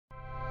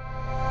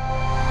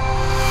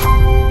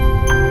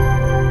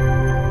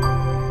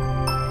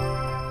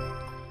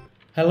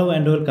Hello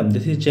and welcome.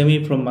 This is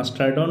Jamie from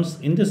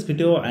Addons. In this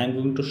video, I am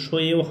going to show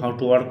you how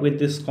to work with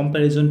this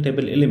comparison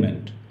table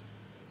element.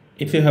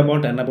 If you have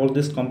not enabled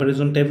this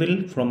comparison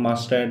table from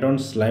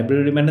Addons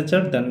library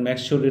manager, then make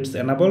sure it's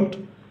enabled.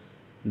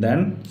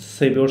 Then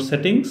save your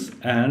settings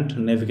and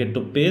navigate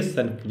to page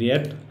and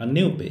create a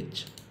new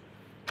page.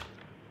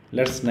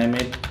 Let's name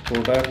it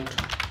product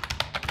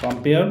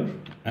compare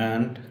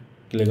and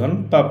click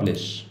on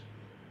publish.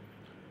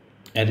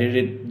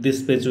 Edit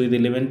this page with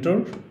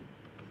Elementor.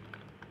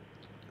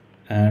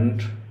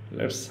 And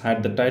let's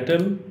hide the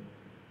title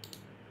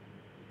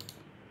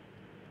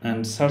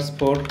and search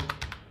for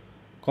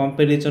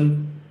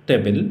comparison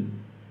table.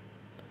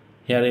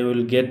 Here you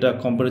will get a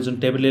comparison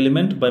table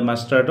element by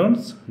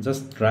Addons.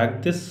 Just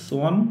drag this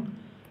one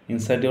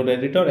inside your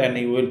editor and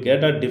you will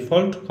get a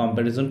default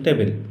comparison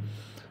table.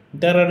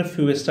 There are a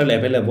few styles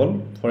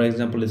available. For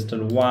example,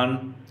 style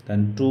 1,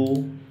 then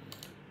 2,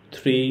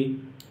 3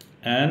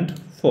 and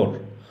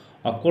 4.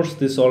 Of course,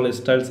 these all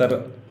styles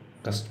are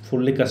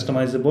fully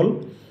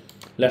customizable.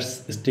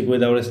 Let's stick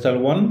with our style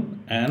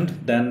 1 and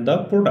then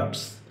the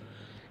products.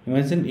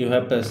 Imagine you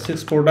have a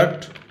 6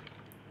 product,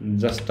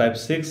 just type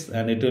 6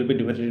 and it will be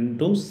divided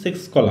into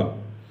 6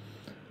 column.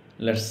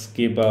 Let's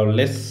keep our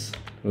list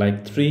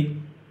like 3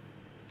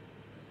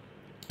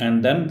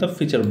 and then the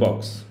feature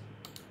box.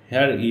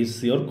 Here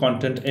is your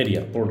content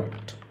area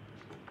product.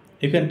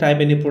 You can type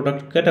any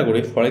product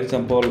category, for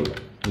example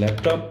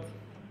laptop,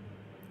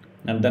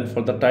 and then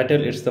for the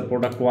title it's the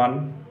product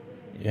 1.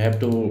 You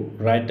have to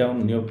write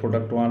down your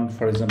product 1,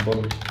 for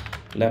example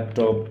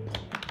laptop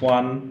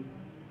 1,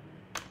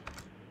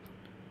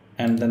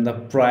 and then the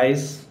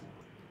price.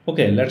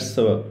 Okay, let's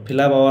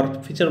fill up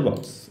our feature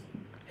box.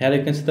 Here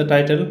you can see the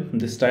title,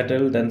 this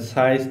title, then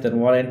size, then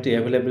warranty,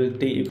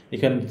 availability. You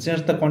can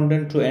change the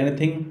content to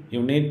anything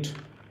you need.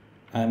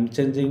 I'm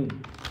changing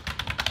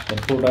the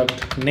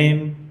product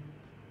name,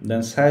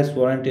 then size,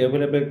 warranty,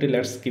 availability.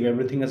 Let's keep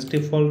everything as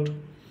default.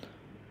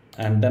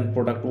 And then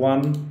product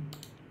 1,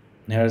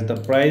 here's the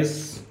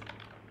price,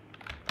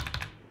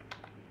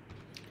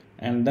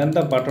 and then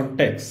the button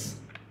text.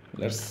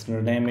 Let's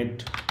rename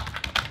it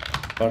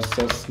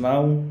purchase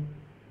now,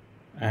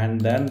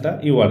 and then the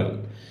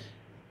URL.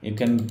 You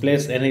can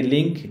place any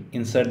link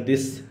inside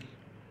this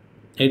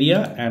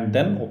area and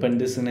then open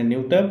this in a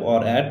new tab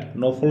or add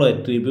no follow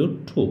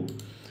attribute too.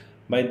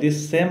 By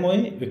this same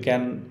way we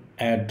can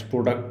add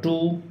product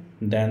 2,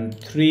 then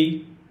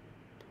 3,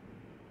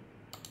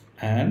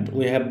 and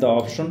we have the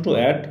option to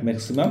add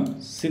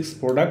maximum 6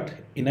 product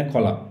in a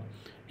column.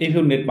 If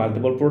you need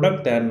multiple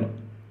product, then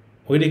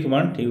we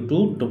recommend you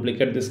to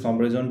duplicate this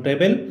comparison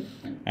table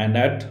and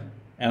add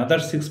another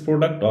 6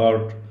 product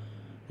or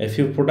a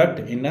few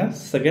product in a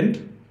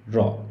second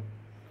row.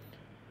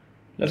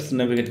 Let's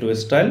navigate to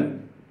style,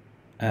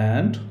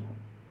 and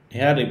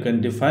here you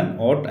can define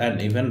odd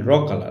and even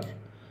row color.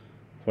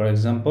 For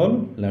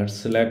example, let's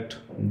select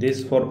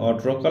this for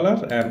odd row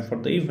color, and for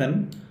the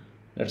even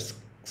let's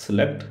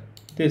select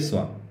this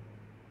one.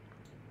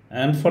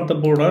 And for the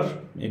border,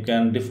 you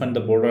can define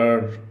the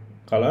border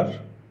color.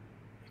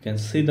 You can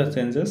see the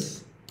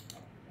changes.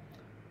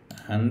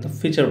 And the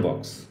feature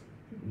box,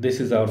 this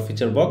is our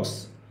feature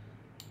box.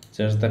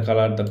 Change the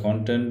color, the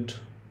content.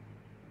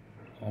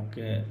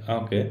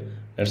 Okay,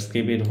 let's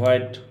keep it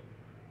white.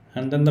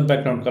 And then the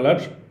background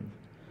color,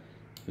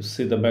 you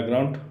see the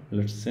background,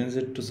 let's change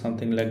it to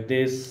something like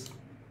this.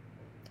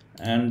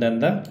 And then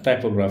the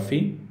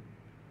typography,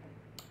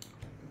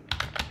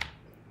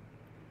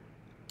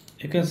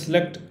 you can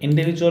select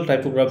individual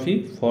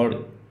typography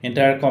for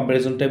entire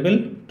comparison table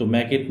to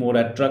make it more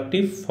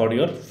attractive for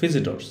your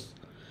visitors.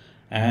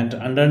 And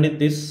underneath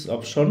this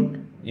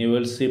option you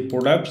will see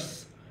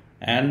products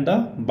and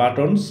the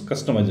buttons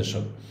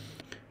customization.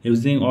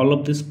 Using all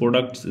of these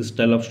products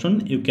style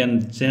option, you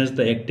can change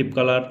the active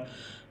color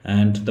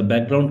and the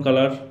background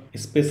color,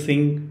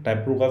 spacing,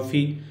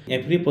 typography,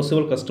 every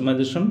possible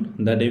customization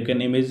that you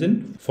can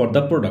imagine for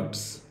the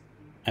products.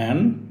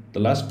 And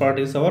the last part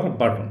is our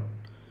button.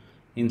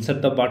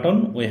 Inside the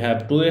button we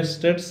have 2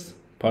 states.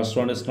 First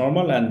one is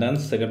normal and then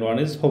second one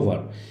is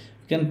hover.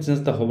 You can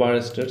change the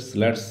hover states.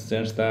 Let's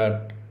change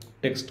the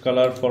text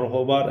color for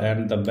hover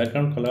and the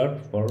background color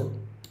for.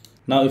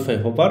 Now if I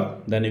hover,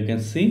 then you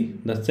can see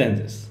the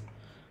changes.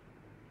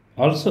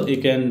 Also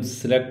you can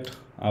select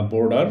a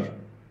border,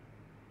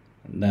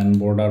 then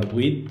border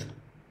width,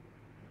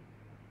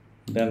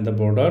 then the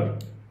border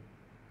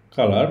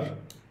color,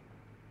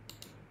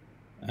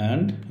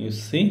 and you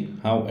see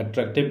how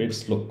attractive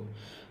it's look.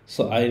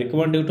 So I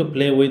recommend you to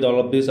play with all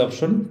of these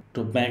options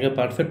to make a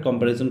perfect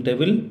comparison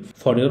table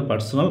for your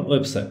personal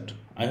website.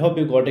 I hope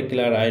you got a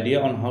clear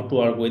idea on how to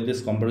work with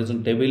this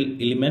comparison table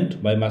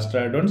element by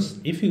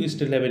Addons. If you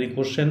still have any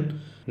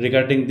question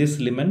regarding this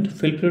element,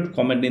 feel free to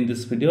comment in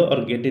this video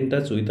or get in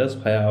touch with us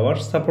via our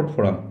support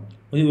forum.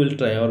 We will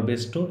try our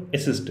best to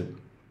assist you.